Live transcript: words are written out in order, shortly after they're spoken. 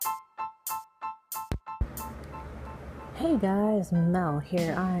Hey guys, Mel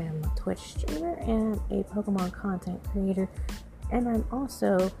here. I am a Twitch streamer and a Pokemon content creator, and I'm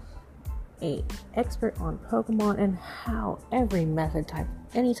also a expert on Pokemon and how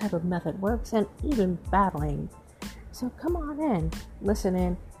any type of method works, and even battling. So come on in, listen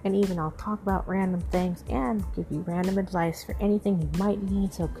in, and even I'll talk about random things and give you random advice for anything you might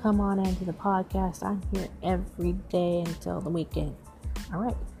need. So come on into the podcast. I'm here every day until the weekend.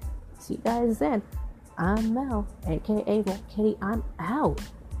 Alright, see you guys then. I'm Mel, aka Voltkitty. I'm out.